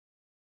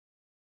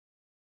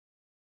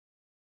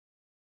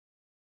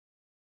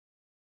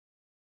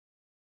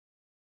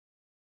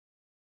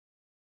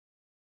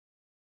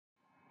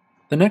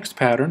The next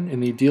pattern in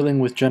the Dealing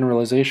with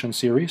Generalization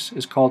series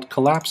is called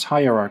collapse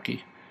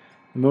hierarchy.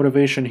 The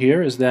motivation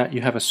here is that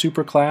you have a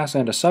superclass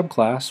and a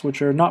subclass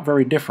which are not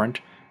very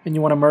different, and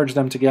you want to merge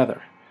them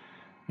together.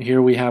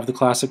 Here we have the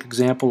classic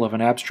example of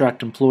an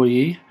abstract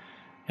employee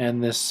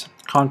and this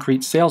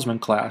concrete salesman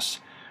class,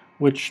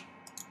 which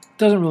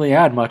doesn't really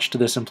add much to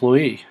this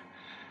employee.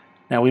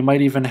 Now we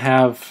might even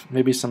have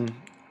maybe some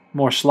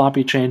more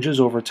sloppy changes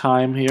over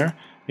time here.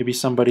 Maybe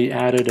somebody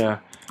added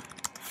a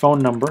phone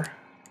number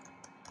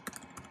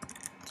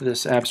to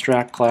this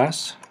abstract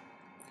class,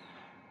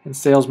 and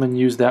salesmen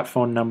use that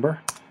phone number,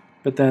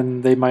 but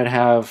then they might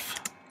have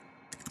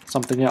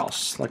something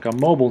else, like a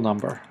mobile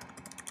number,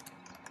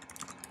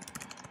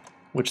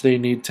 which they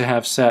need to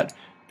have set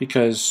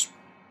because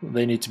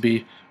they need to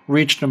be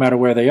reached no matter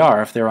where they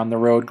are if they're on the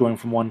road going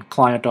from one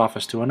client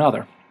office to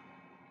another.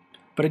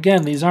 But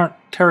again, these aren't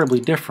terribly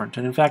different,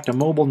 and in fact a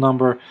mobile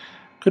number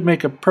could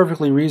make a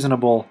perfectly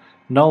reasonable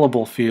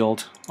nullable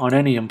field on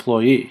any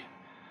employee.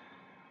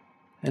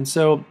 And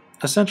so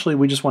essentially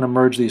we just want to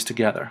merge these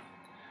together.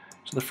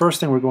 So the first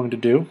thing we're going to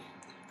do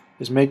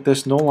is make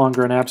this no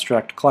longer an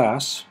abstract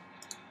class,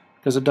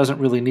 because it doesn't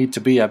really need to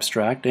be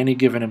abstract. Any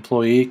given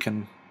employee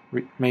can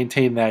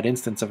maintain that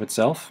instance of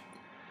itself.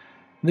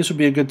 And this would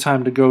be a good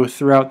time to go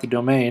throughout the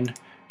domain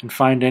and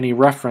find any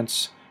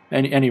references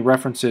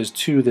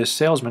to this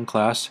salesman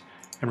class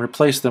and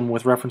replace them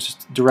with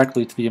references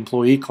directly to the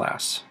employee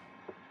class.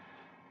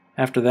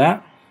 After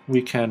that,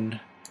 we can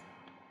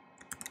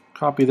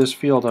copy this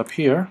field up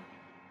here.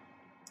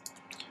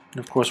 And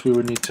of course we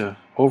would need to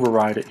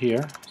override it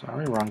here.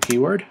 Sorry, wrong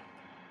keyword.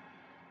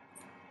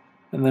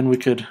 And then we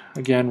could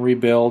again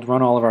rebuild,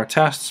 run all of our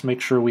tests, make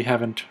sure we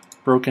haven't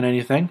broken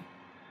anything.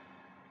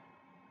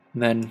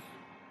 And then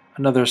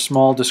another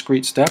small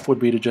discrete step would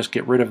be to just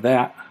get rid of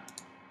that.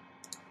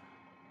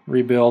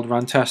 Rebuild,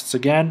 run tests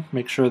again,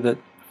 make sure that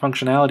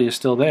functionality is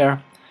still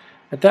there.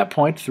 At that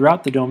point,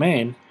 throughout the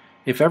domain,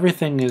 if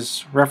everything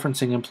is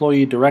referencing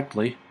employee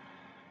directly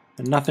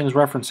and nothing's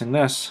referencing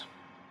this,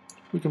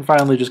 we can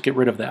finally just get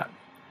rid of that.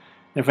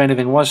 If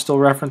anything was still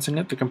referencing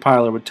it, the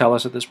compiler would tell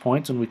us at this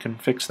point and we can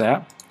fix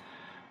that.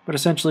 But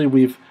essentially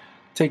we've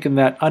taken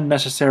that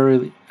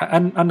unnecessarily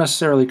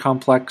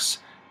complex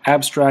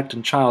abstract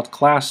and child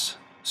class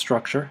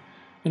structure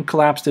and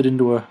collapsed it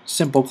into a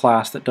simple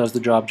class that does the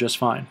job just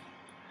fine.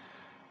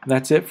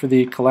 That's it for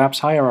the collapse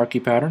hierarchy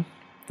pattern.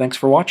 Thanks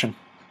for watching.